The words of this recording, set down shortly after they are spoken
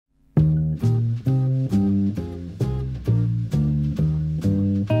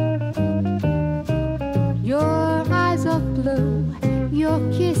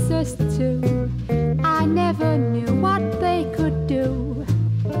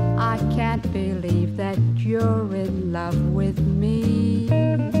can't believe that you're in love with me.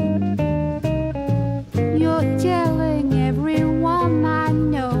 You're telling everyone I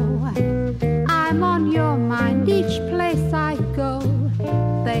know I'm on your mind each place I go.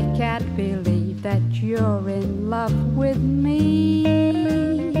 They can't believe that you're in love with me.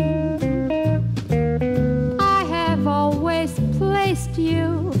 I have always placed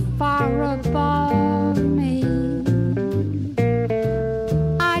you far above me.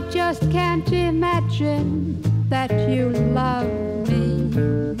 I just can't imagine that you love me.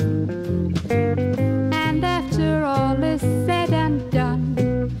 And after all is said and done,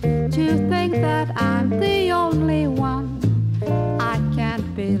 to think that I'm the only one, I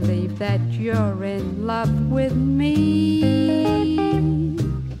can't believe that you're in love with me.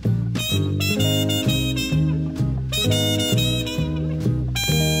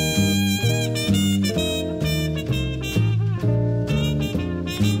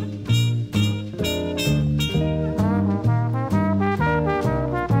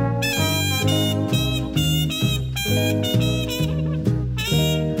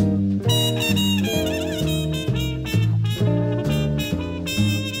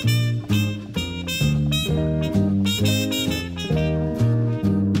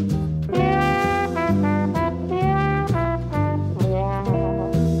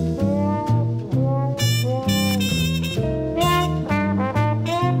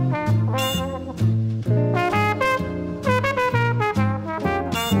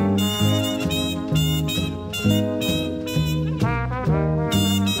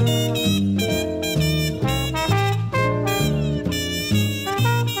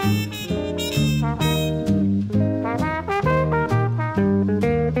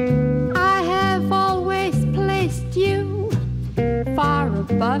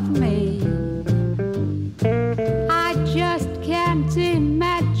 Above me, I just can't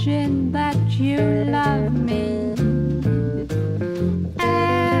imagine that you love me.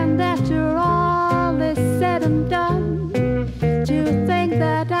 And after all is said and done, to think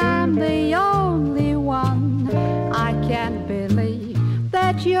that I'm the only one, I can't believe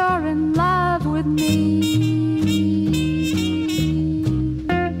that you're in love with me.